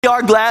We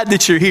are glad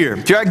that you're here.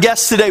 If you're our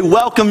guest today,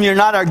 welcome. You're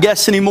not our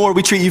guest anymore.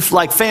 We treat you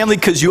like family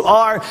because you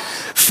are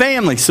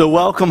family. So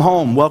welcome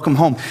home. Welcome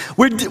home.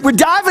 We're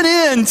diving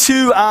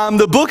into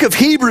the book of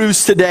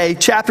Hebrews today,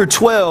 chapter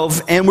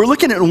 12, and we're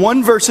looking at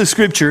one verse of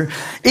scripture.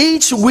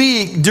 Each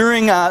week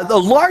during a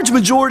large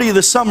majority of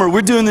the summer,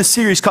 we're doing this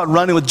series called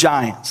Running with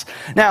Giants.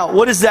 Now,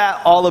 what is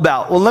that all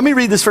about? Well, let me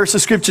read this verse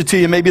of scripture to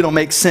you. Maybe it'll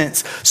make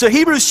sense. So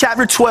Hebrews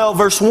chapter 12,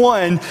 verse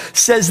 1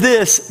 says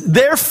this: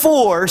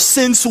 "Therefore,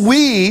 since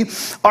we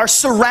are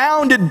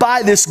surrounded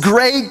by this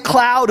great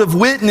cloud of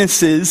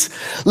witnesses,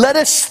 let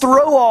us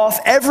throw off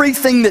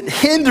everything that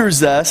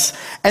hinders us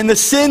and the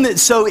sin that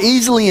so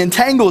easily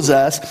entangles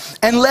us,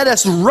 and let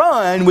us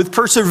run with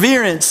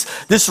perseverance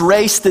this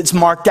race that's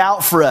marked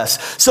out for us."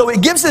 So it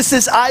gives us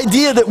this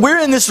idea that we're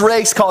in this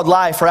race called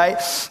life, right?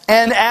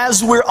 And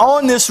as we're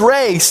on this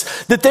race,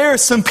 that there are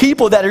some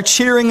people that are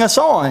cheering us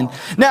on.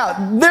 Now,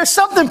 there's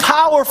something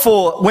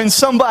powerful when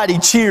somebody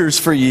cheers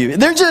for you.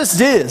 There just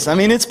is. I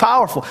mean, it's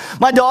powerful.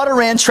 My daughter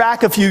ran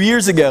track a few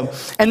years ago,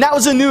 and that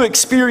was a new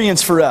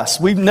experience for us.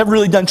 We've never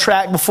really done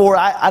track before.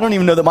 I don't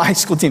even know that my high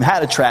school team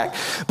had a track,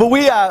 but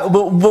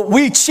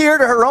we cheered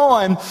her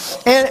on,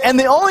 and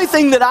the only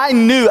thing that I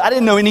knew, I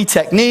didn't know any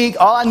technique.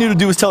 All I knew to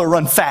do was tell her to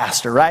run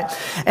faster, right?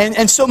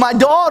 And so my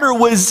daughter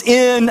was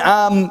in,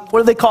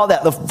 what do they call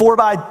that? The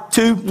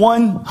 4x2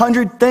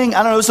 100 thing?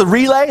 I don't know. It's a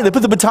relay. They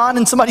put the baton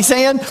in somebody's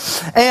hand,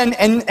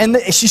 and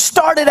she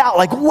started out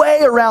like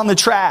way around the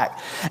track.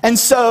 And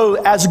so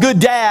as a good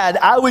dad,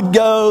 I would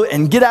go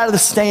and get out of the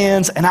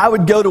stands, and I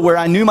would go to where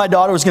I knew my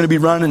daughter was going to be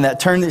running, that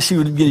turn that she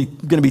was going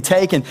to be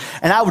taking,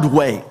 and I would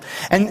wait.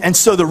 And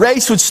so the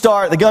race would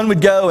start, the gun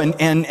would go,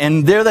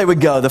 and there they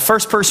would go. The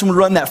first person would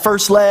run that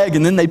first leg,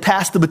 and then they'd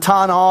pass the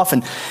baton off,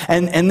 and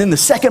then the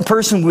second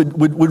person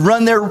would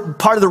run their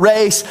part of the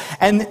race,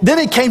 and then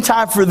it came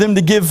time for them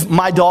to give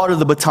my daughter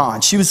the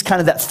baton. She was kind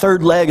of that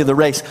third leg of the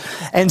race.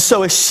 And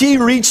so as she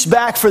reached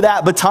back for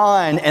that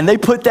baton, and they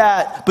put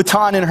that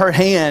baton in her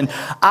hand,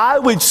 I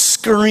would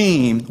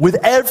scream with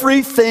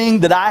everything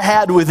that I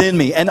had within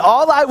me. And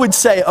all I would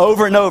say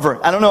over and over,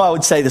 I don't know how I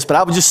would say this, but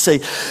I would just say,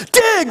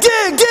 "Dig,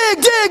 dig,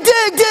 dig, dig,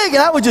 dig, dig." And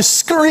I would just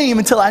scream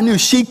until I knew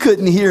she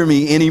couldn't hear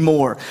me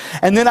anymore.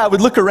 And then I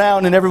would look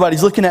around, and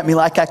everybody's looking at me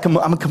like I'm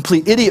a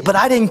complete idiot, but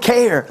I didn't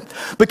care,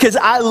 because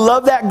I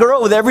love that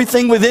girl with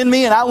everything within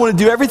me, and I want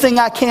to do everything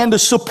I can to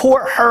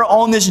support her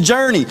on this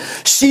journey.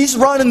 She's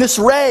running this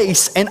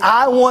race, and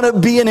I want to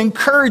be an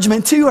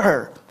encouragement to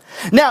her.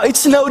 Now,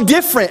 it's no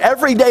different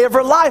every day of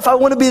her life. I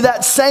want to be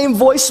that same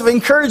voice of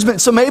encouragement.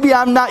 So maybe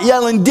I'm not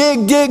yelling,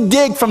 "Dig, dig,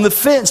 dig" from the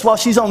fence while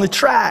she's on the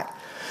track.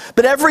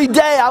 But every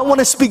day I want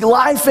to speak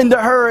life into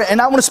her,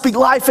 and I want to speak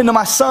life into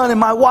my son and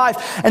my wife.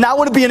 And I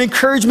want to be an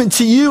encouragement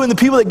to you and the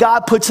people that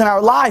God puts in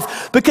our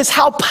life. Because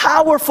how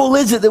powerful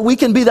is it that we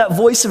can be that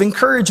voice of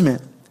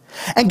encouragement?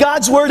 And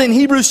God's word in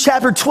Hebrews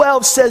chapter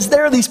 12 says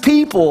there are these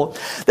people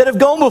that have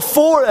gone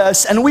before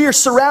us, and we are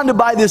surrounded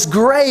by this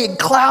great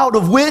cloud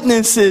of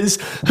witnesses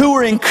who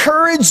are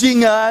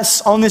encouraging us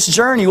on this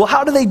journey. Well,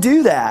 how do they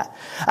do that?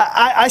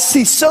 I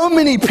see so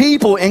many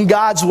people in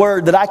God's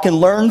word that I can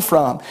learn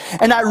from.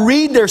 And I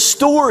read their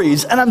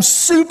stories, and I'm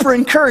super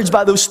encouraged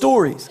by those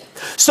stories.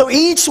 So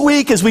each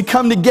week as we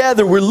come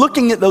together, we're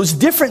looking at those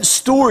different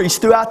stories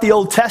throughout the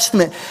Old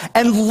Testament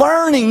and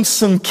learning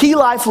some key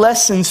life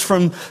lessons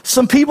from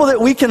some people that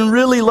we can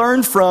really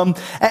learn from.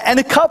 And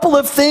a couple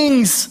of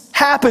things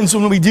happens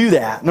when we do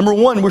that. Number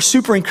one, we're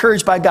super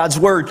encouraged by God's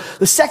word.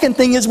 The second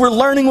thing is we're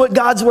learning what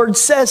God's word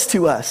says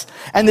to us,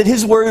 and that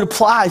his word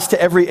applies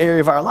to every area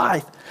of our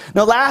life.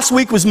 Now, last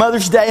week was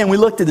Mother's Day, and we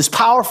looked at this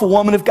powerful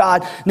woman of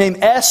God named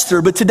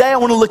Esther. But today I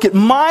want to look at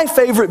my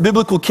favorite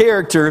biblical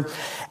character,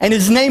 and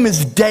his name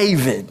is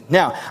David.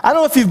 Now, I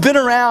don't know if you've been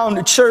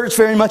around church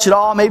very much at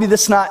all. Maybe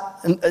this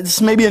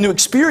may be a new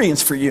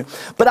experience for you.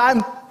 But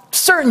I'm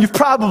certain you've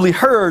probably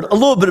heard a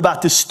little bit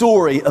about this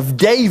story of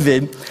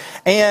David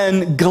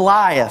and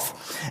Goliath.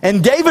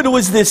 And David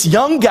was this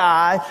young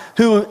guy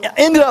who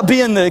ended up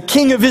being the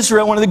king of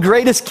Israel, one of the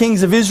greatest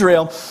kings of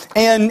Israel.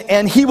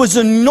 And he was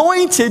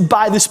anointed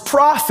by this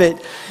prophet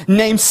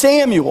named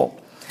Samuel.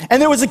 And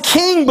there was a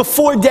king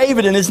before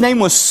David, and his name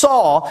was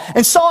Saul.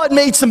 And Saul had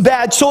made some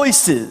bad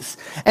choices.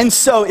 And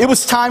so it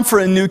was time for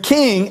a new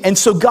king. And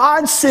so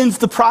God sends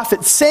the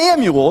prophet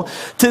Samuel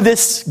to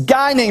this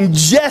guy named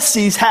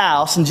Jesse's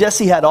house. And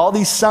Jesse had all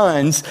these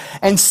sons.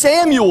 And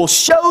Samuel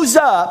shows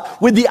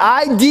up with the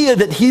idea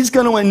that he's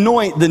going to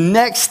anoint the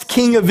next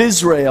king of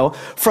Israel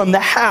from the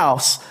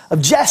house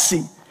of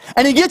Jesse.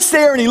 And he gets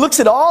there and he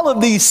looks at all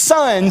of these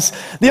sons.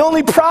 The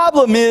only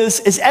problem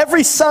is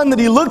every son that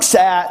he looks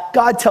at,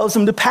 God tells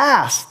him to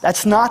pass.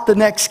 That's not the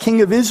next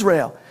king of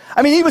Israel.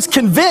 I mean, he was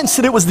convinced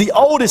that it was the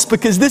oldest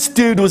because this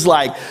dude was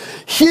like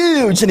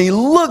huge and he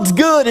looked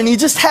good and he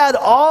just had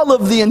all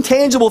of the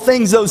intangible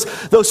things, those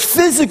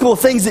physical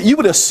things that you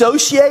would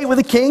associate with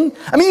a king.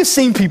 I mean, you've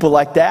seen people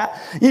like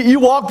that. You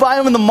walk by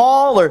them in the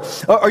mall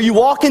or you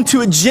walk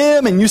into a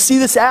gym and you see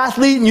this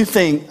athlete and you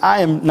think,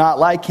 I am not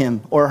like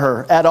him or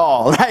her at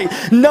all, right?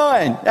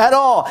 None at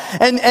all.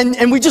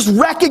 And we just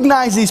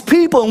recognize these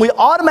people and we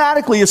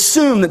automatically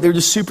assume that they're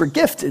just super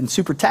gifted and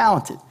super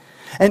talented.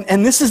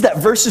 And this is that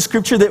verse of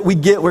scripture that we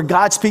get where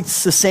God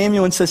speaks to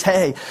Samuel and says,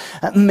 hey,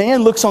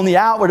 man looks on the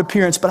outward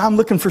appearance, but I'm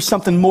looking for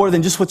something more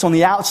than just what's on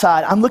the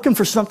outside. I'm looking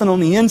for something on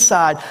the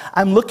inside.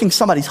 I'm looking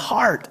somebody's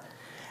heart.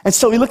 And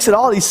so he looks at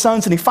all these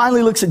sons and he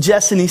finally looks at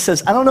Jesse and he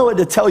says, I don't know what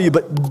to tell you,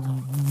 but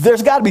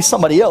there's got to be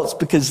somebody else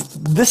because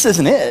this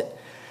isn't it.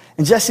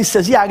 And Jesse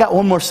says, yeah, I got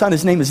one more son.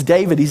 His name is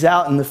David. He's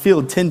out in the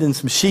field tending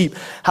some sheep.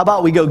 How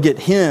about we go get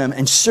him?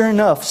 And sure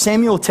enough,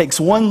 Samuel takes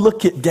one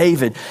look at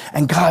David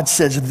and God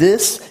says,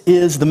 this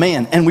is the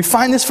man. And we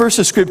find this verse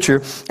of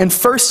scripture in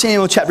 1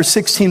 Samuel chapter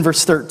 16,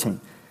 verse 13.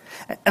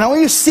 And I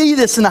want you to see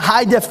this in the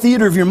high-def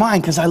theater of your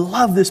mind because I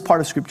love this part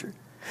of scripture.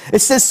 It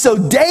says,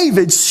 so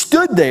David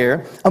stood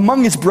there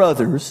among his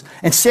brothers,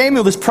 and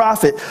Samuel, this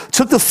prophet,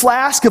 took the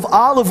flask of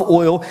olive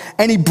oil,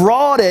 and he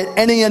brought it,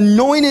 and he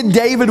anointed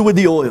David with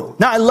the oil.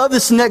 Now, I love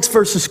this next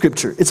verse of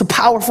scripture. It's a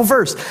powerful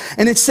verse.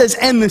 And it says,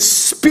 and the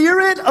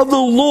Spirit of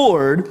the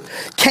Lord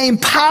came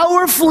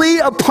powerfully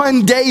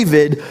upon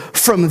David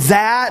from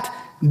that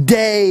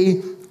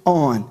day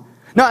on.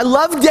 Now, I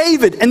love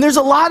David, and there's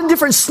a lot of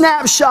different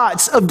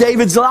snapshots of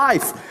David's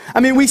life. I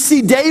mean, we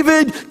see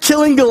David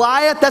killing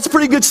Goliath. That's a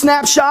pretty good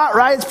snapshot,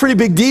 right? It's a pretty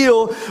big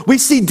deal. We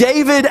see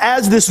David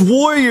as this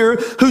warrior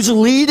who's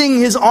leading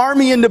his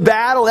army into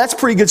battle. That's a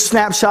pretty good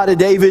snapshot of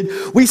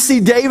David. We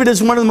see David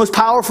as one of the most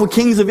powerful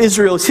kings of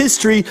Israel's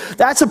history.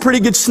 That's a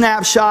pretty good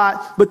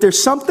snapshot. But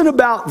there's something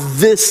about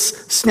this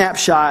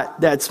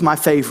snapshot that's my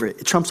favorite.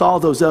 It trumps all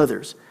those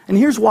others. And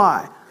here's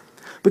why.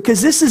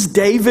 Because this is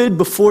David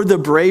before the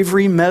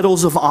bravery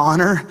medals of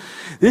honor.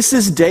 This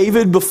is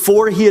David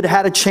before he had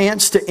had a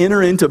chance to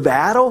enter into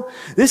battle.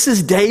 This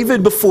is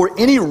David before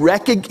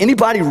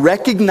anybody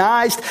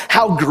recognized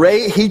how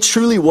great he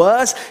truly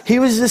was. He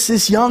was just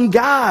this young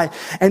guy.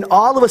 And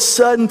all of a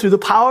sudden, through the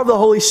power of the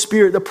Holy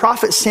Spirit, the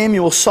prophet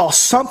Samuel saw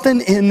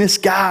something in this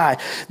guy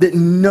that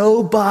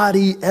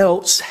nobody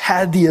else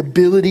had the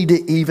ability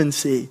to even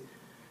see.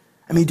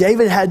 I mean,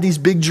 David had these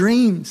big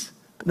dreams,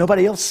 but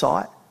nobody else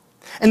saw it.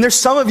 And there's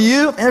some of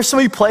you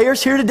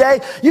players here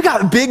today, you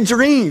got big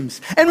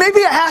dreams. And maybe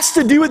it has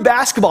to do with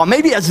basketball.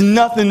 Maybe it has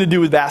nothing to do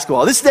with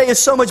basketball. This day is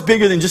so much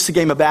bigger than just a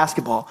game of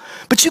basketball.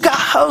 But you got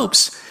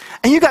hopes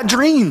and you got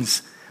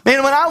dreams.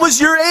 Man, when I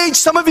was your age,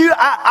 some of you,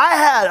 I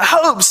had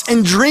hopes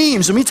and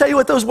dreams. Let me tell you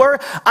what those were.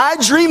 I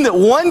dreamed that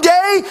one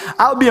day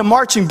I would be a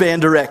marching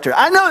band director.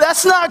 I know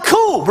that's not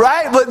cool,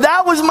 right? But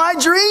that was my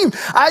dream.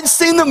 I'd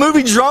seen the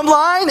movie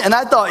Drumline, and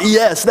I thought,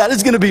 yes, that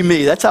is going to be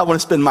me. That's how I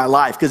want to spend my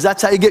life, because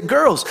that's how you get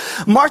girls.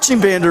 Marching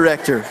band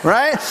director,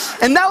 right?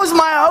 And that was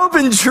my hope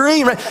and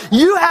dream, right?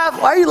 Why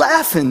are you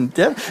laughing,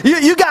 Deb?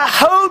 You got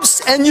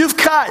hopes, and you've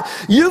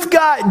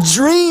got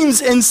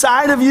dreams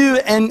inside of you,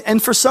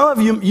 and for some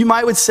of you, you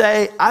might would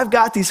say, I've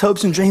got these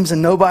hopes and dreams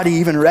and nobody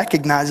even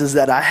recognizes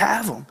that I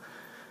have them.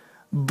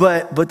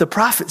 But the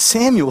prophet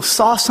Samuel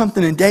saw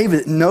something in David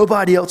that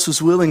nobody else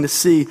was willing to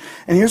see.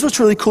 And here's what's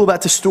really cool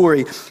about the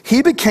story.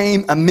 He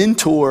became a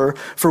mentor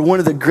for one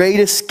of the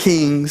greatest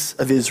kings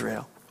of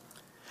Israel.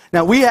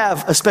 Now, we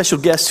have a special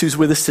guest who's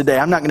with us today.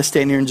 I'm not going to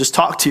stand here and just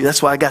talk to you.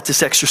 That's why I got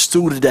this extra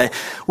stool today.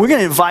 We're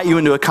going to invite you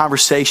into a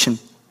conversation.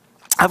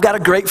 I've got a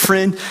great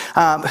friend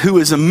who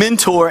is a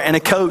mentor and a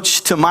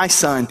coach to my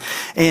son,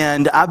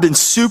 and I've been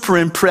super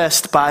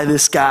impressed by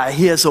this guy.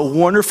 He has a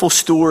wonderful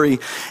story,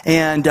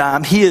 and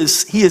he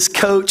has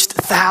coached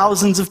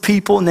thousands of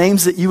people,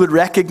 names that you would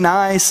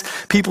recognize,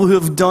 people who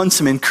have done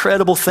some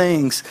incredible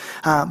things.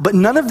 But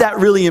none of that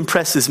really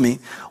impresses me.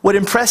 What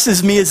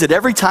impresses me is that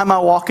every time I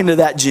walk into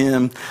that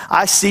gym,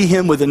 I see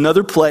him with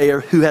another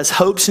player who has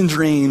hopes and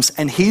dreams,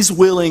 and he's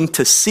willing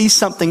to see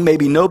something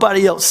maybe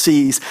nobody else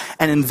sees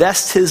and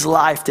invest his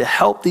life to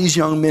help these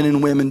young men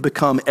and women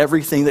become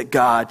everything that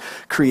God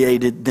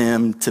created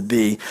them to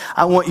be.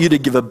 I want you to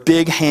give a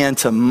big hand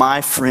to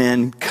my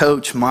friend,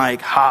 Coach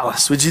Mike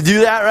Hollis. Would you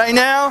do that right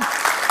now?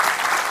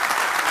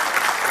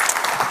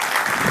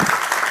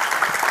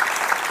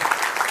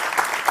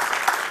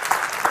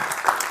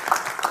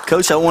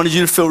 Coach, I wanted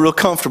you to feel real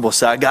comfortable,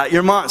 so I got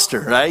your monster,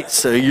 right?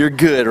 So you're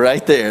good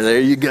right there. There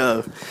you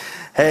go.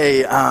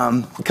 Hey,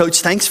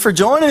 Coach, thanks for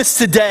joining us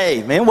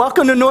today. Man,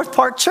 welcome to North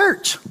Park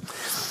Church.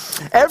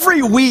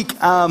 Every week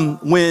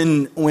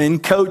when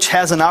Coach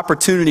has an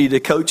opportunity to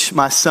coach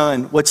my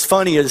son, what's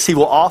funny is he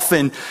will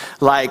often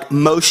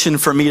motion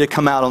for me to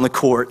come out on the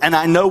court. And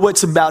I know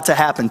what's about to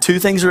happen. Two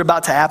things are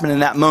about to happen in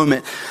that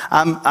moment.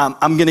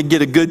 I'm going to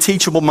get a good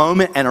teachable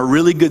moment and a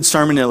really good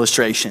sermon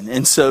illustration.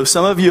 And so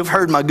some of you have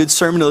heard my good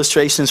sermon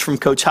illustrations from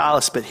Coach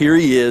Hollis, but here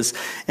he is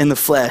in the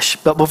flesh.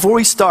 But before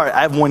we start,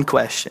 I have one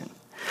question.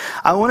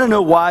 I want to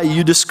know why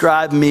you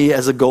describe me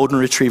as a golden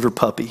retriever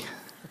puppy.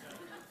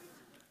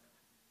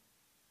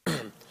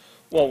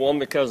 Well, one,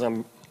 because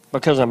I'm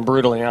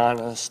brutally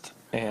honest,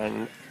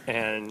 and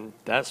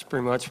that's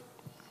pretty much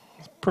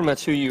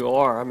who you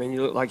are. I mean,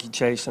 you look like you're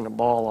chasing a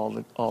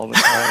ball all the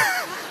time.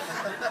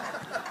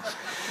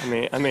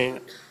 I mean,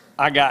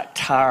 I got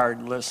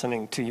tired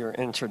listening to your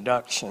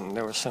introduction.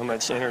 There was so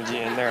much energy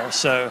in there.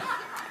 So,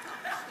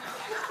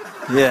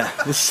 yeah,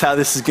 this is how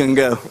this is going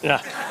to go.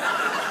 yeah.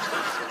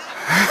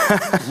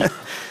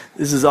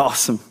 This is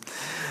awesome.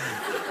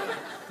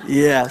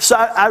 Yeah, so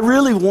I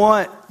really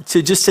want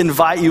to just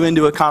invite you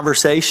into a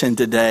conversation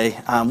today.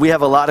 We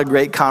have a lot of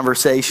great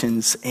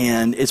conversations,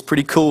 and it's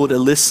pretty cool to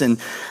listen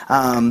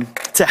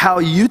to how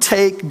you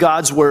take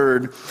God's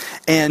word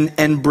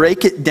and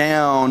break it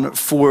down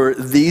for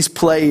these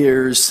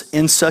players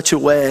in such a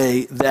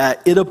way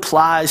that it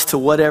applies to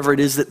whatever it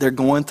is that they're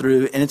going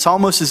through. And it's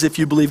almost as if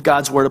you believe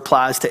God's word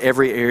applies to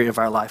every area of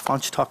our life. Why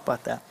don't you talk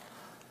about that?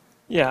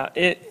 Yeah,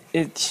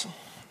 it's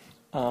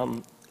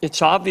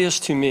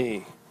obvious to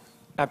me,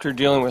 after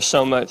dealing with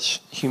so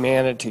much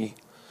humanity.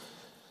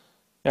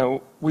 You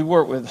know, we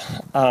work with,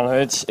 I don't know,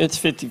 it's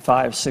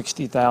 55,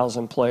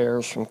 60,000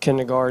 players from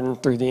kindergarten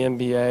through the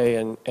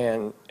NBA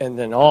and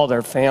then all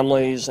their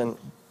families. And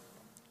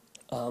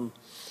the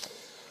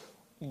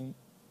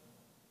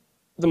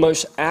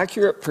most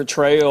accurate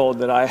portrayal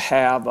that I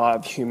have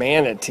of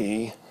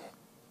humanity,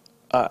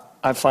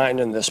 I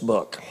find in this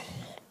book.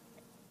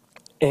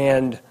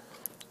 And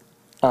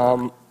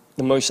the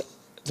most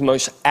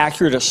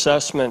accurate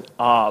assessment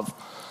of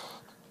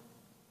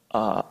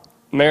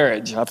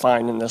marriage I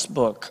find in this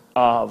book,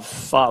 of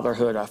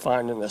fatherhood I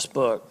find in this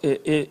book.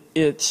 It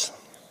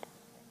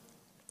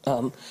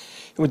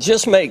would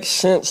just make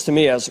sense to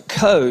me as a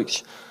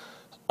coach.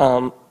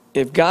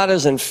 If God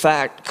is in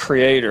fact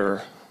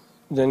creator,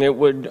 then it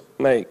would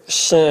make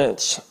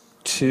sense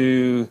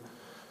to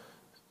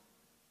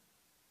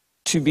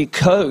be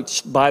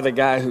coached by the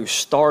guy who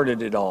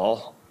started it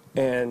all.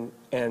 And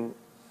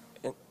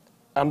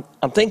I'm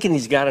thinking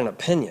he's got an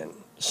opinion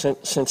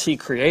since he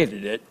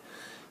created it.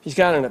 He's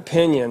got an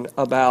opinion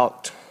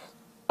about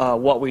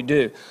what we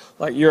do.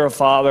 Like, you're a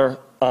father,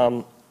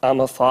 I'm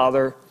a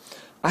father.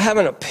 I have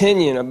an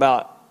opinion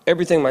about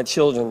everything my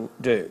children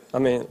do. I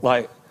mean,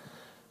 like,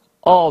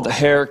 all the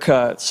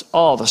haircuts,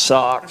 all the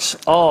socks,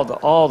 all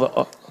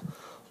the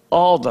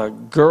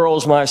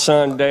girls my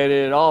son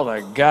dated, all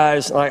the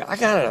guys. Like, I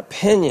got an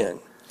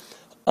opinion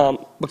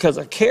because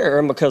I care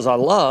and because I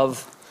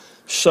love.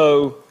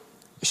 So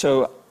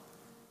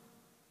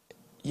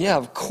yeah,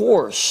 of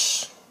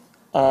course.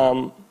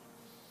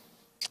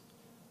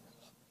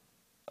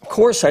 Of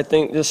course, I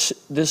think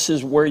this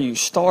is where you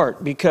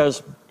start,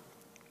 because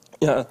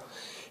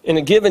in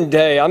a given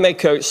day, I may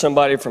coach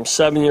somebody from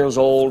 7 years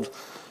old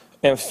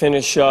and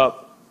finish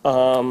up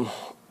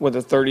with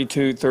a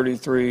 32,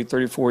 33,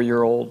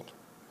 34-year-old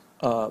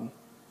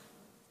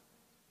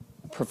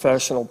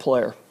professional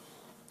player.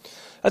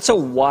 That's a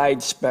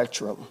wide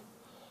spectrum.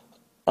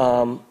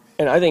 And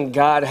I think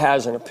God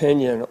has an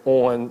opinion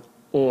on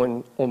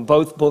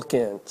both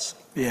bookends.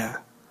 Yeah.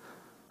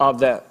 Of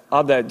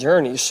that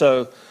journey.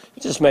 So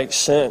it just makes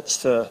sense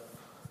to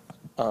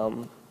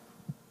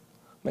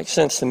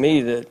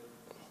me that,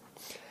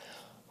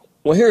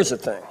 well, here's the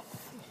thing.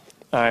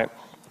 All right.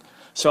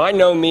 So I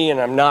know me, and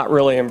I'm not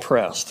really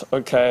impressed,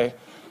 okay?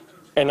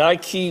 And I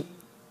can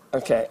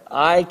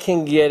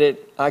get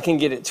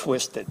it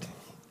twisted.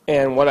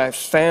 And what I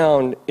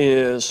found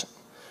is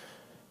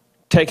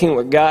taking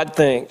what God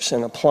thinks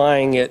and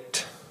applying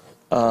it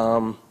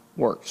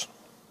works.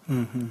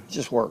 Mm-hmm. It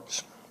just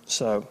works.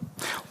 So,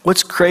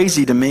 what's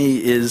crazy to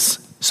me is,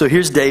 so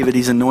here's David.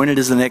 He's anointed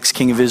as the next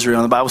king of Israel.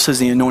 And the Bible says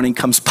the anointing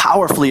comes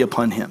powerfully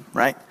upon him,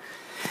 right?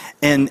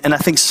 And I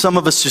think some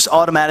of us just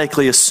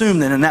automatically assume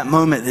that in that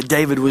moment that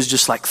David was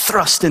just like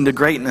thrust into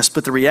greatness.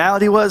 But the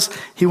reality was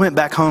he went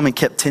back home and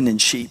kept tending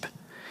sheep.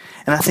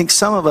 And I think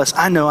some of us,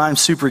 I know I'm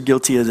super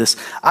guilty of this.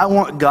 I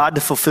want God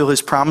to fulfill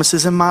his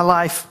promises in my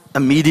life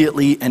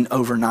immediately and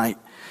overnight.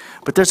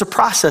 But there's a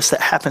process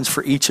that happens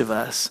for each of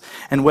us.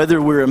 And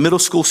whether we're a middle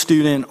school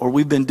student or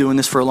we've been doing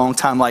this for a long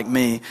time like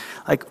me,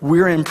 like,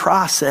 we're in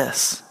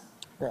process.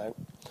 Right.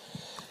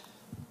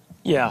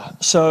 Yeah.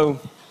 So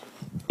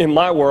in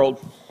my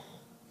world,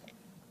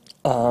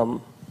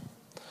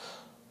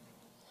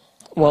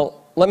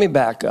 well, let me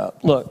back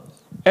up. Look,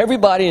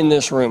 everybody in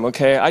this room,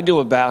 okay, I deal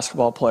with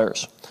basketball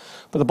players.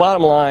 But the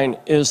bottom line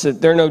is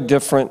that they're no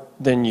different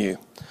than you,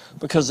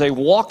 because they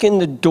walk in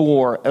the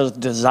door as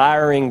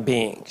desiring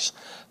beings.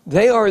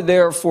 They are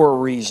there for a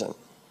reason,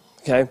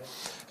 okay?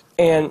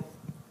 And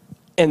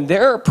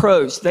their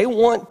approach, they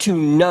want to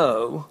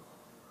know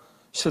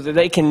so that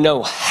they can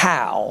know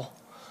how,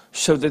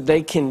 so that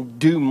they can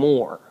do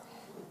more.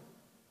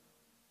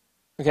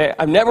 Okay,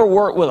 I've never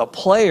worked with a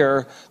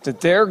player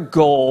that their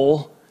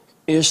goal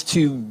is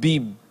to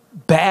be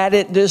bad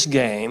at this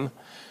game,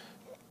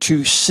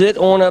 to sit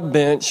on a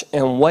bench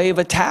and wave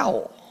a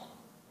towel.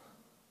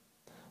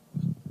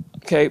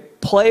 Okay,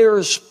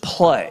 players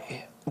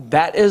play.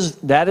 That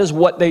is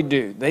what they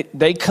do.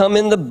 They come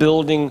in the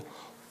building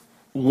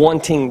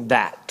wanting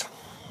that.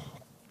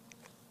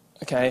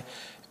 Okay?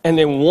 And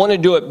they want to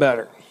do it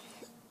better.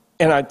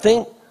 And I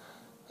think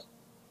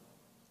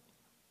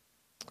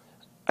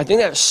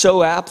that's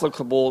so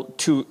applicable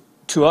to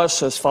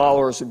us as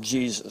followers of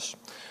Jesus.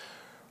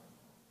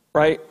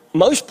 Right?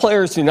 Most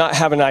players do not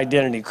have an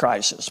identity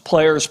crisis.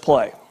 Players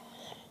play.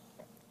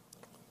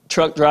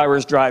 Truck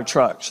drivers drive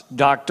trucks.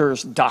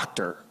 Doctors,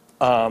 doctor.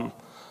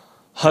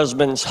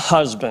 Husbands,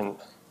 husband.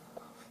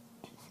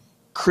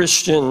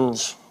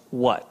 Christians,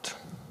 what?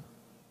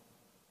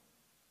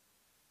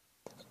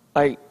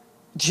 Like,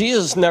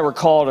 Jesus never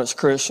called us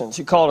Christians.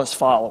 He called us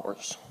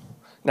followers.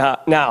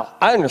 Now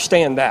I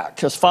understand that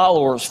because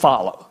followers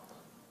follow.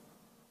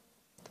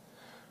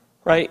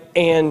 Right?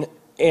 And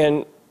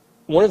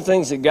one of the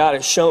things that God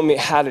has shown me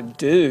how to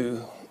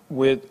do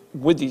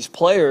with these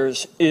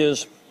players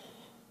is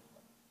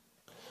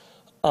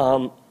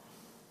I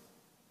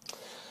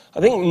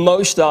think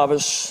most of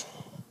us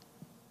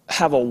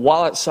have a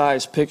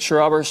wallet-sized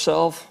picture of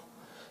ourselves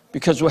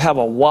because we have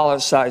a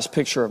wallet-sized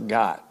picture of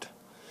God.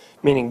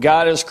 Meaning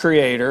God is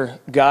creator,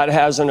 God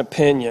has an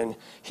opinion.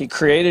 He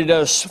created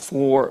us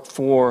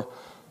for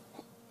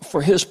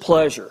his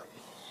pleasure.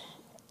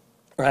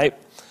 Right?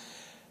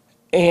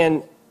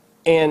 And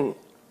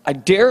I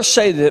dare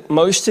say that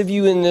most of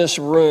you in this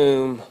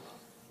room,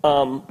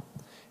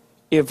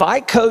 if I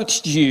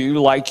coached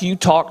you like you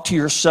talk to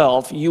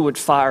yourself, you would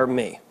fire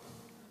me.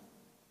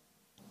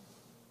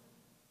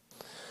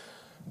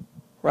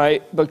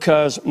 Right?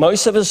 Because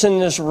most of us in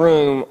this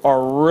room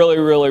are really,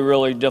 really,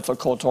 really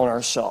difficult on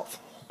ourselves.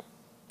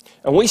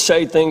 And we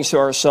say things to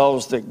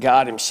ourselves that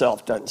God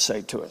himself doesn't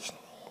say to us.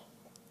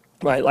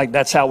 Right? Like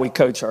that's how we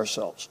coach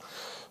ourselves.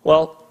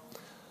 Well,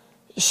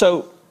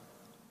 so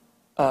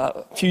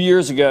a few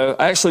years ago,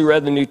 I actually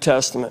read the New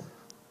Testament.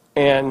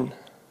 And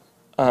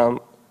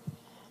God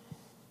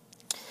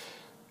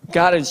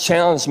had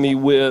challenged me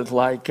with,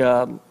 like,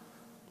 I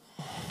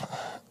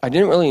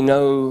didn't really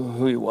know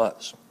who he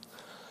was.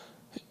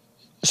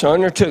 So I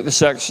undertook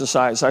this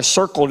exercise. I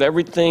circled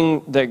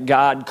everything that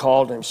God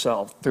called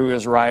himself through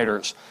his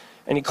writers.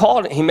 And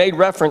he made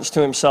reference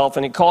to himself,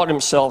 and he called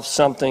himself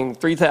something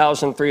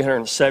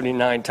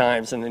 3,379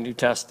 times in the New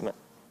Testament.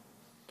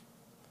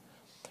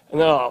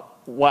 And then, oh,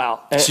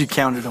 wow. And, so you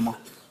counted them all?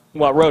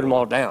 Well, I wrote them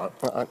all down.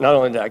 Not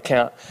only did I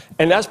count.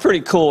 And that's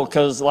pretty cool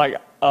because, like,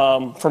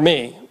 for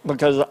me,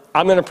 because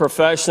I'm in a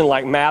profession,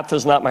 like math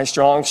is not my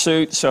strong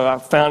suit, so I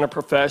found a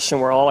profession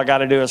where all I got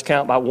to do is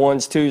count by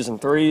ones, twos,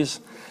 and threes.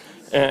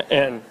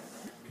 And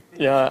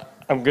yeah,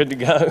 I'm good to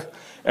go.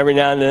 Every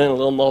now and then, a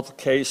little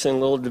multiplication, a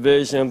little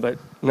division, but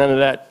none of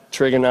that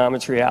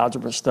trigonometry,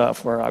 algebra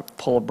stuff where I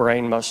pull a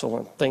brain muscle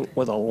and think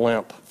with a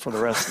limp for the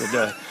rest of the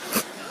day.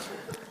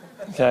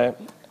 Okay,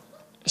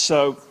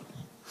 so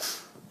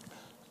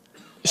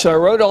I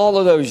wrote all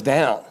of those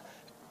down.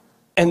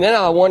 And then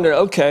I wondered,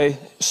 okay,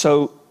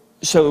 so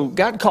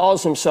God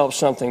calls himself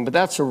something, but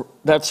that's a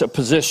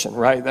position,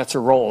 right? That's a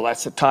role,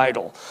 that's a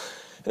title.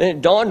 And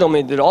it dawned on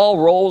me that all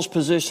roles,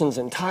 positions,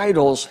 and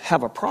titles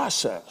have a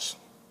process,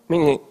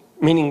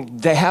 meaning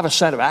they have a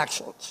set of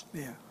actions.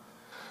 Yeah.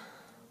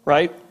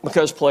 Right?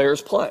 Because players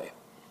play.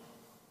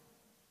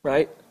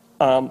 Right?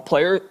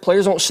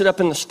 Players don't sit up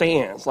in the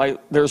stands.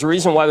 Like, there's a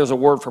reason why there's a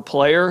word for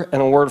player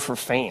and a word for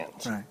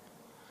fans. Right.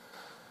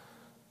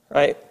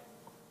 Right?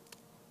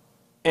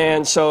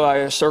 And so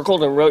I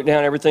circled and wrote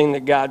down everything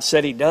that God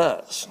said he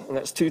does. And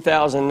that's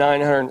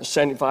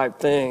 2,975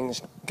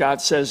 things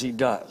God says he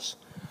does.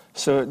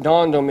 So it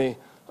dawned on me,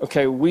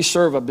 okay, we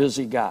serve a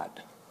busy God.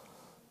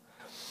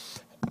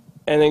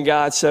 And then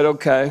God said,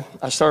 okay.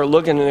 I started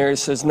looking in there. He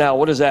says, now,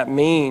 what does that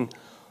mean?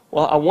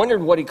 Well, I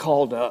wondered what he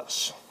called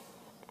us.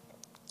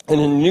 And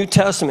in the New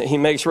Testament, he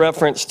makes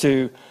reference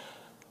to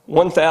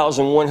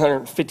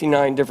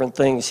 1,159 different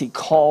things he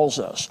calls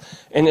us.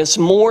 And it's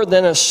more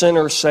than a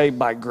sinner saved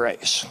by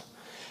grace.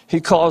 He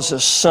calls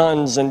us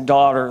sons and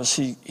daughters.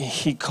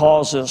 He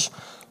calls us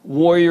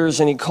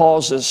warriors, and he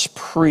calls us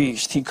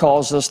priests. He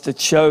calls us the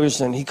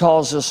chosen. He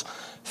calls us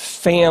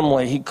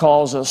family. He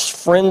calls us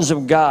friends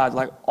of God.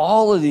 Like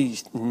all of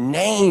these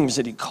names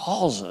that he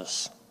calls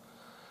us.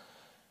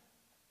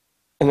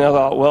 And I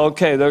thought, well,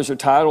 okay, those are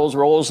titles,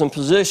 roles, and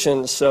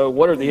positions. So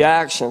what are the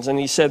actions? And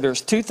he said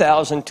there's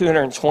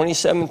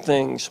 2,227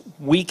 things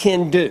we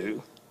can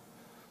do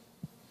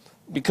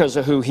because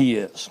of who he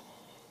is.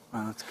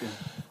 Wow, that's good.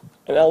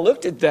 And I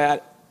looked at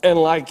that, and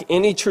like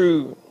any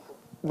true,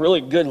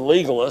 really good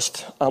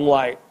legalist, I'm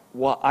like,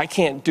 well, I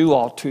can't do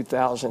all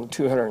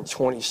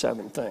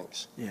 2,227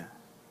 things. Yeah.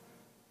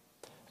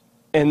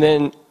 And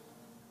then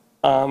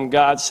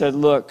God said,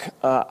 look,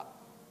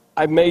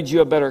 I've made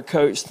you a better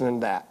coach than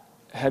that.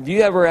 Have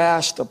you ever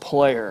asked a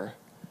player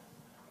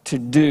to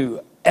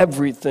do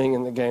everything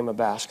in the game of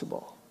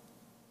basketball?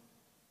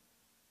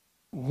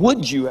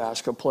 Would you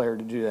ask a player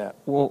to do that?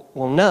 Well,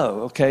 no,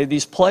 okay?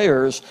 These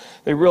players,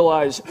 they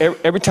realize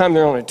every time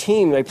they're on a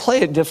team, they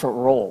play a different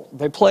role.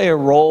 They play a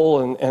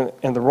role,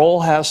 and the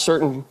role has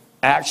certain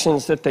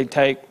actions that they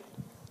take.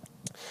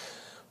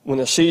 When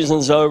the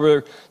season's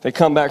over, they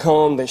come back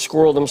home, they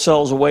squirrel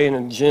themselves away in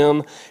a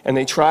gym, and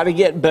they try to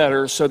get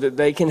better so that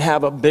they can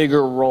have a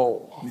bigger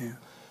role. Yeah.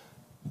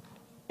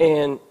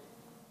 And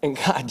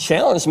God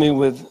challenged me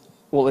with,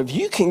 well, if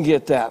you can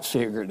get that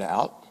figured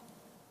out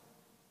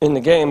in the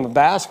game of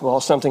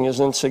basketball, something as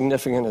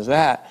insignificant as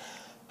that,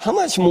 how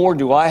much more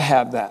do I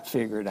have that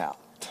figured out?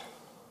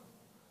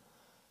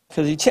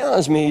 Because he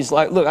challenged me, he's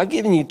like, look, I've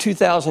given you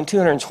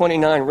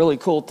 2,229 really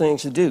cool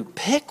things to do.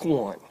 Pick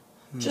one.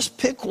 Just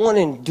pick one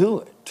and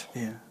do it.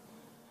 Yeah.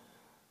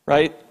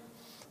 Right?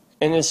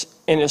 And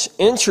it's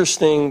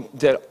interesting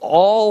that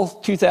all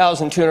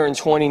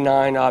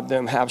 2,229 of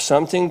them have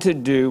something to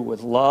do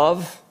with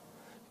love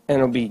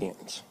and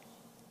obedience.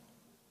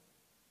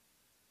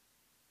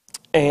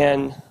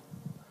 And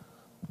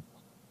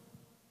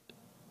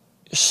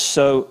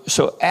so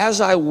as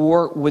I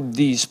work with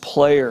these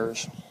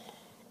players,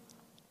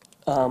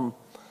 I'm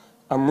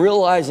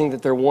realizing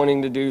that they're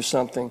wanting to do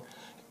something.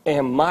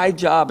 And my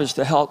job is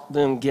to help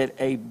them get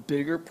a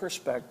bigger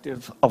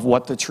perspective of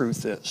what the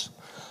truth is,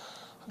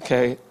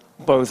 okay,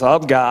 both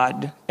of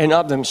God and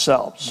of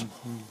themselves.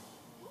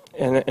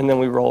 And then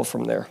we roll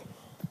from there.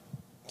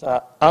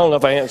 So I don't know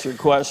if I answered your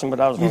question, but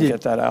I was going to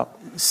get that out.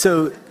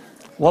 So,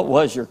 what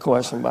was your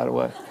question, by the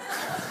way?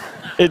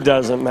 It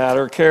doesn't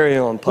matter. Carry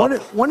on, pup.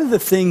 One of the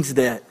things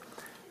that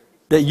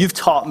you've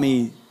taught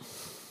me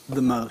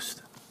the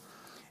most,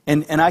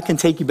 and I can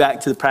take you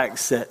back to the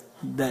practice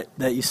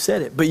that you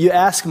said it. But you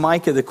ask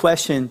Micah the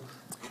question,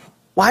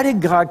 why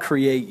did God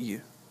create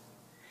you?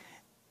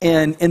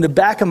 And in the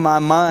back of my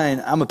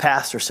mind, I'm a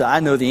pastor, so I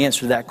know the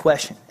answer to that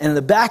question. And in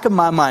the back of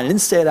my mind, I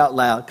didn't say it out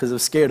loud because I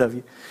was scared of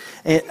you.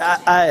 And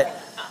I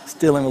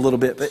still am a little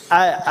bit, but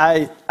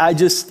I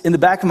just, in the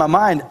back of my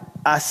mind,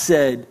 I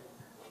said,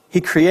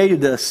 he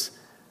created us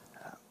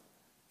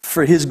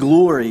for his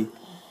glory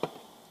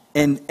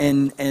and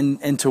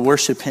to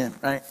worship him,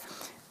 right?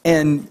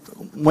 And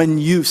when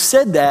you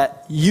said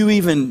that, you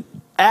even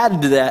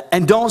added to that,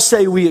 and don't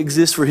say we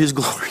exist for his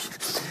glory.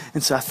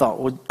 And so I thought,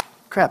 well,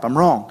 crap, I'm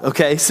wrong.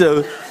 Okay,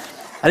 so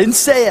I didn't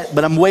say it,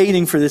 but I'm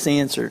waiting for this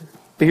answer.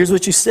 But here's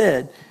what you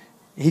said.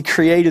 He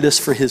created us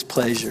for his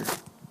pleasure.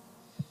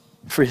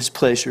 For his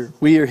pleasure.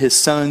 We are his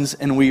sons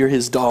and we are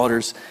his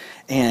daughters,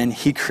 and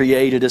he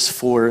created us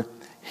for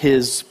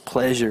his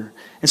pleasure.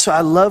 And so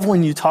I love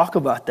when you talk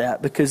about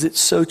that because it's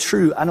so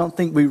true. I don't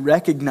think we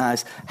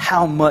recognize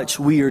how much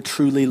we are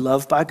truly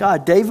loved by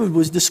God. David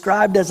was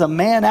described as a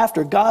man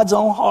after God's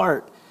own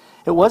heart.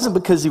 It wasn't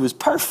because he was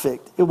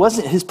perfect. It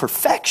wasn't his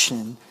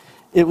perfection.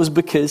 It was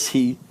because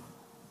he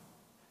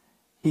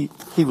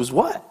was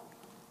what?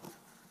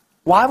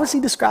 Why was he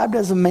described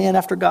as a man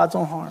after God's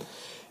own heart?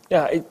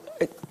 Yeah,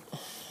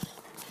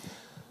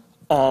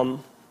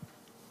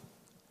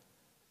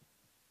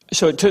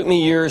 so it took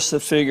me years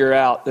to figure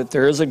out that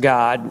there is a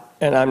God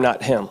and I'm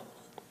not him.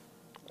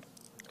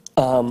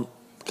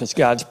 Because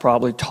God's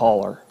probably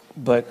taller.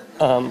 But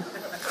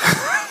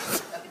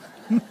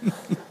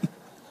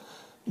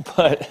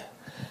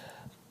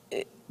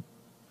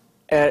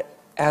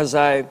as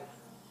I've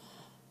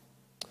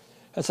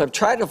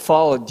tried to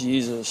follow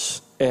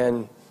Jesus,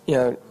 and you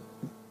know,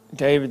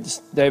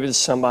 David's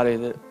somebody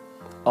that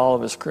all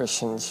of us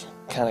Christians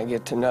kind of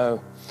get to know.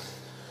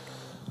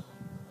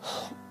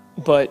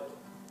 But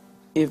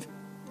if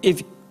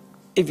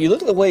you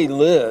look at the way he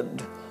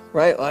lived,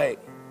 right, like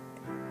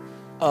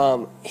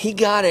he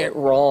got it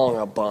wrong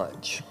a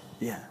bunch.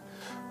 Yeah.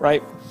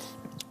 Right?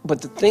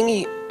 But I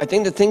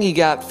think the thing he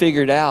got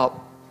figured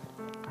out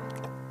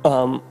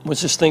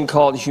was this thing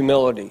called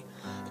humility.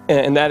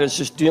 And that is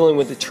just dealing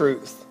with the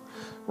truth,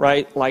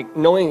 right? Like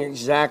knowing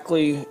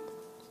exactly,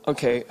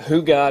 okay,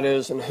 who God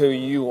is and who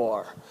you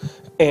are.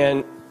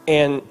 And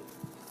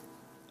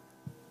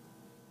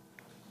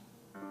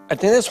I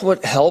think that's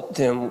what helped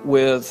him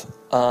with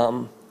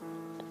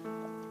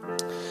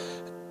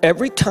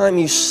every time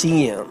you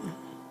see him,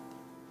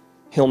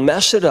 he'll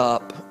mess it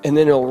up and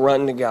then he'll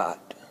run to God.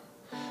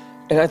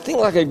 And I think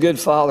like a good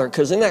father,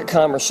 because in that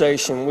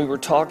conversation we were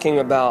talking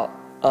about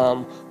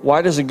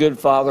why does a good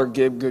father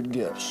give good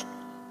gifts,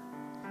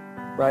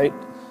 right?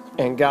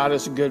 And God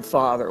is a good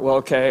father. Well,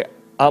 okay,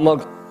 I'm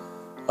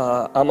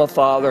a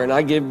father and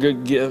I give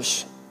good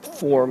gifts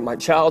for my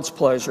child's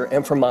pleasure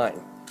and for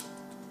mine,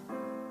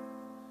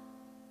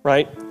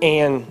 right?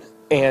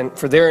 And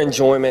for their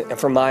enjoyment and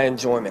for my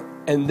enjoyment.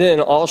 And then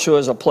also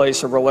as a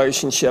place of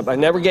relationship. I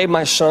never gave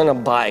my son a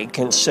bike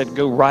and said,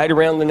 go ride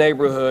around the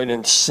neighborhood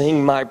and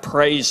sing my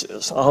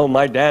praises. Oh,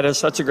 my dad is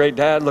such a great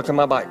dad. Look at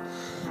my bike.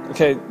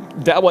 Okay,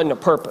 that wasn't the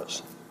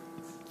purpose.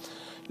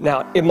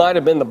 Now, it might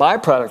have been the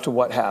byproduct of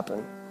what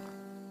happened,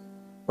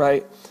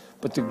 right?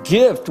 But the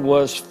gift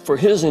was for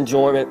his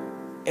enjoyment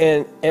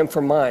and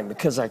for mine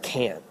because I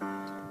can.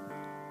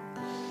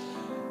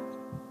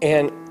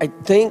 And I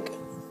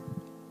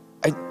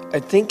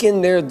think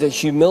in there the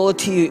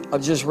humility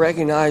of just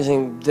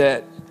recognizing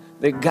that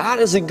God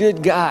is a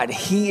good God.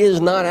 He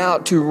is not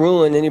out to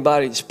ruin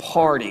anybody's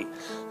party.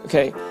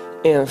 Okay.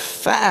 In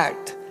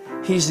fact,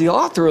 he's the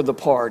author of the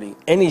party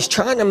and he's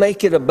trying to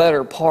make it a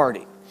better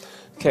party.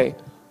 Okay.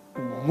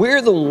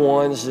 we're the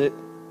ones that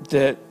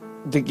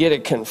get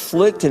it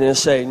conflicted and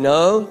say,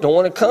 no, don't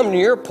want to come to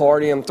your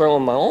party, I'm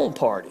throwing my own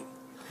party.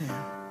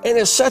 Yeah. And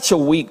it's such a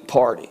weak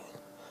party.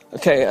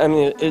 Okay, I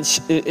mean,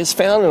 it's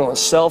founded on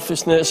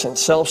selfishness and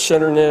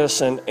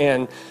self-centeredness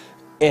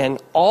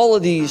and all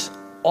of these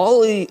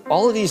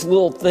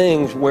little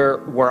things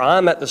where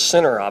I'm at the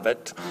center of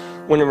it,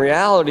 when in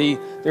reality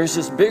there's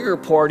this bigger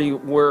party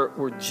where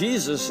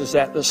Jesus is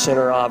at the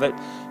center of it,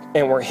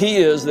 and where he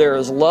is, there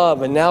is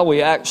love. And now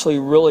we actually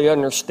really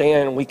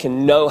understand, we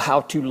can know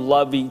how to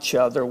love each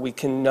other. We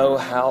can know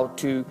how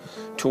to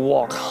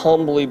walk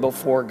humbly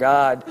before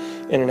God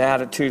in an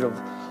attitude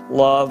of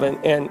love.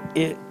 And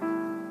it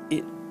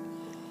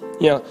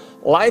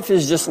life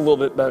is just a little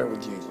bit better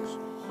with Jesus.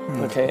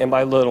 Okay, and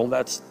by little,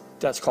 that's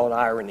called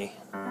irony.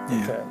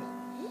 Yeah.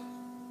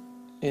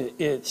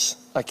 Okay.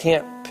 I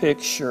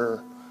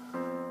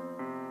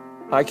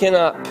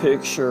cannot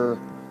picture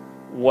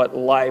what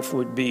life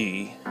would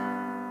be,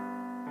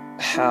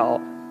 how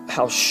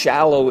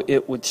shallow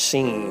it would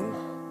seem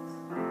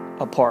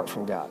apart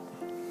from God.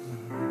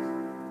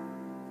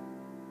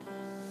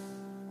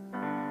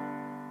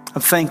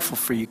 I'm thankful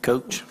for you,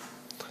 Coach.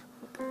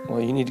 Well,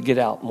 you need to get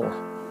out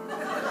more.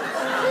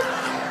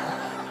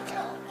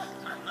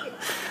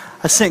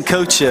 I sent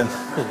Coach a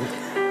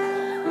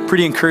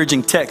pretty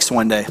encouraging text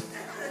one day.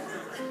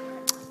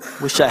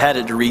 Wish I had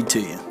it to read to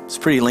you. It's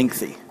pretty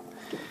lengthy.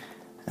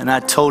 And I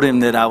told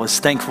him that I was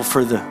thankful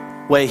for the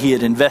way he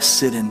had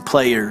invested in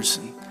players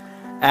and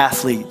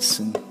athletes,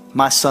 and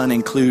my son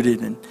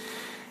included. And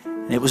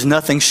it was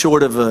nothing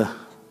short of a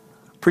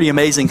pretty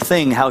amazing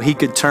thing how he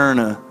could turn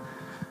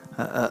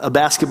a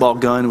basketball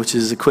gun, which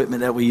is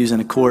equipment that we use in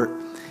a court,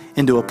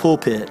 into a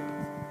pulpit.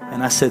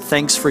 And I said,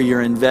 thanks for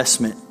your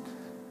investment,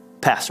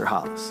 Pastor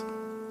Hollis.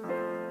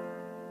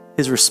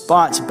 His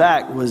response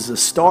back was a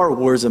Star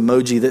Wars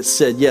emoji that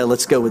said, yeah,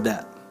 let's go with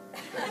that.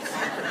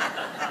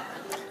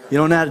 You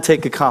don't know how to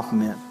take a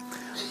compliment.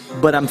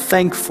 But I'm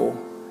thankful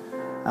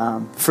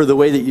for the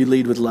way that you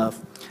lead with love.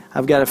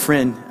 I've got a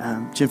friend,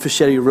 Jim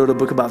Fischetti, who wrote a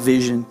book about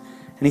vision.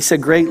 And he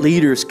said great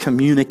leaders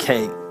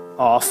communicate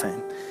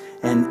often.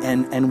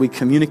 And we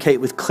communicate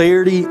with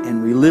clarity,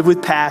 and we live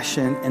with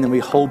passion, and then we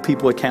hold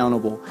people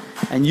accountable.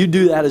 And you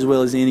do that as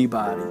well as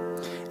anybody.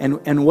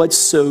 And what's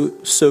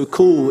so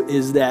cool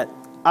is that,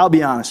 I'll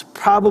be honest,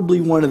 probably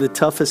one of the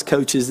toughest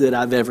coaches that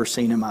I've ever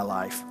seen in my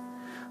life.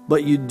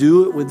 But you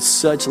do it with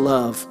such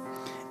love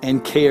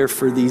and care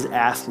for these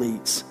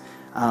athletes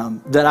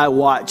that I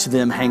watch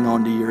them hang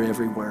on to your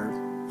every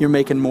word. You're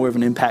making more of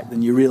an impact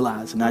than you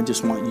realize, and I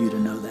just want you to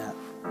know that.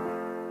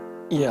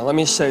 Yeah, let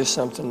me say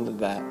something to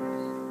that.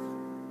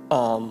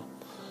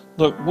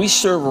 Look, we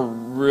serve a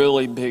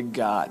really big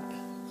God,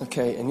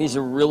 okay? And he's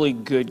a really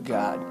good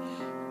God.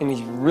 And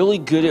he's really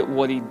good at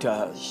what he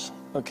does,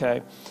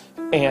 okay?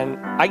 And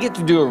I get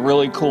to do a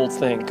really cool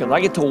thing, because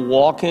I get to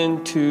walk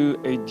into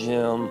a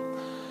gym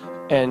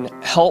and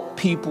help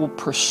people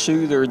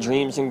pursue their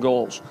dreams and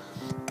goals.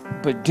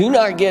 But do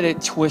not get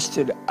it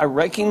twisted. I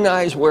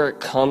recognize where it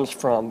comes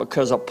from,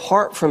 because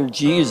apart from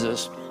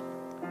Jesus,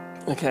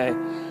 okay,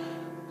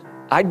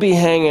 I'd be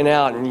hanging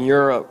out in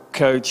Europe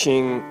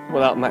coaching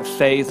without my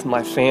faith,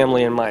 my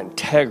family, and my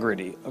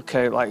integrity,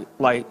 okay?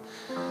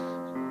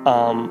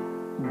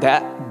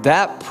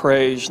 That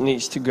praise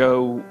needs to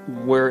go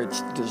where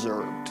it's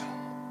deserved.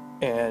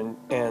 And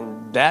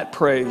that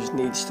praise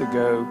needs to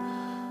go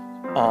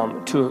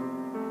to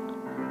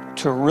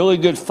a really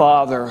good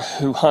father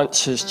who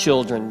hunts his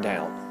children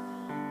down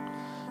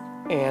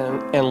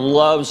and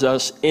loves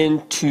us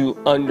into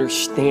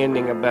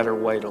understanding a better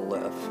way to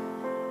live.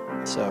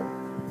 So,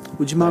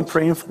 would you mind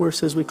praying for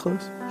us as we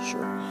close?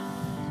 Sure.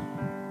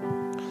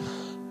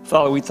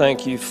 Father, we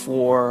thank you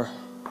for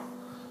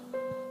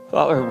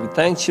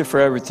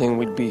everything.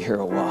 We'd be here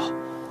a while.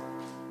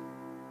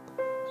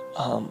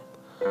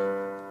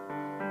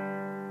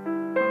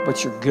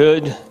 But you're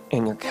good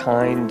and you're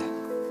kind.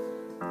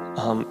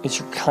 It's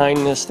your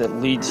kindness that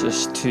leads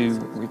us to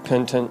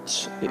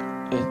repentance.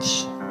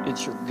 It's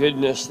your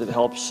goodness that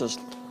helps us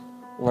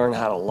learn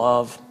how to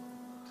love.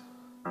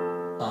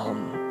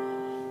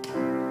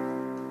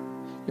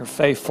 Your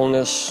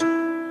faithfulness.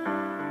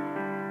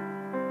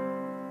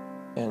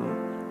 And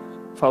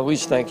Father, we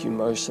just thank you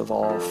most of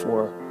all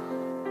for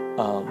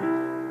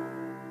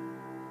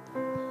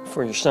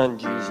your son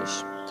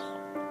Jesus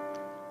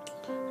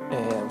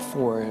and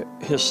for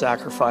his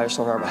sacrifice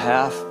on our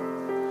behalf.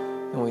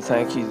 And we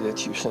thank you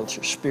that you sent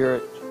your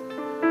Spirit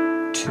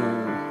to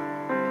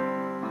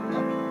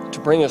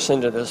bring us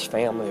into this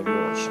family of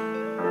yours.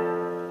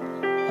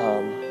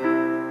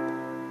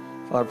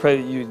 Father, I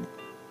pray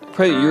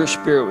that your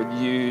Spirit would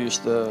use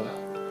the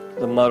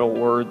muddled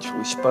words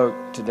we spoke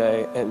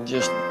today and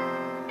just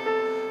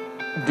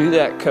do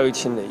that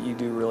coaching that you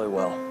do really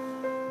well.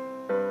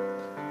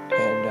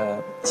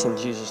 And it's in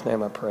Jesus'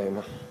 name I pray,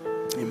 amen.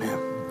 Amen.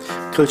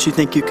 Coach, you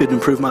think you could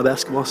improve my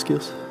basketball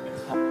skills?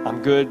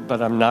 I'm good,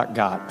 but I'm not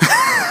God.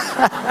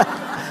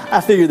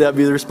 I figured that'd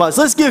be the response.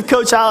 Let's give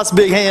Coach Hollis a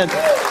big hand.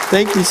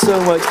 Thank you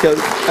so much, Coach.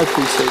 I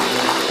appreciate it,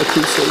 man. I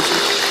appreciate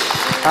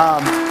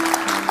you.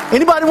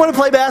 Anybody want to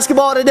play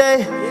basketball today?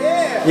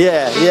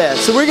 Yeah.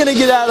 So we're going to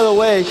get out of the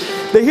way.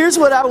 But here's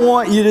what I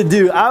want you to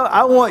do.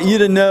 I want you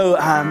to know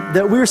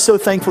that we're so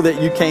thankful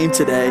that you came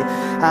today.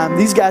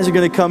 These guys are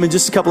going to come in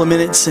just a couple of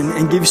minutes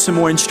and give you some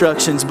more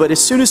instructions. But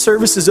as soon as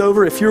service is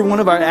over, if you're one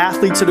of our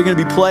athletes that are going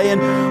to be playing,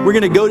 we're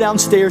going to go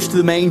downstairs to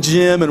the main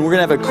gym and we're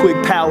going to have a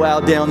quick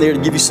powwow down there to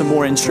give you some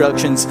more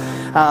instructions.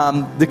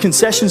 The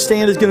concession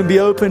stand is going to be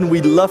open.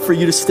 We'd love for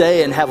you to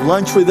stay and have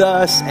lunch with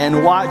us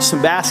and watch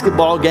some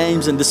basketball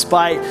games. And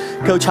despite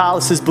Coach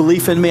Hollis's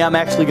belief in me, I'm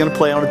actually going to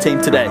play on a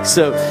team today.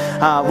 So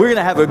we're going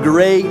to have a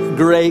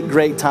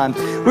great time.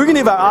 We're going to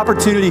have our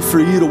opportunity for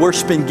you to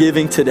worship and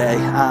giving today.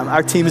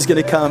 Our team is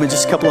going to come in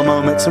just a couple of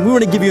moments, and we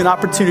want to give you an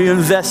opportunity to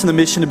invest in the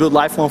mission to build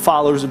lifelong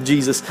followers of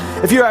Jesus.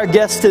 If you're our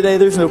guest today,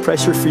 there's no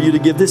pressure for you to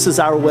give. This is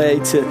our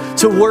way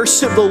to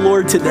worship the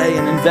Lord today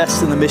and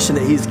invest in the mission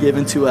that He's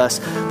given to us.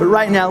 But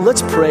right now,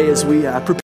 let's pray as we prepare.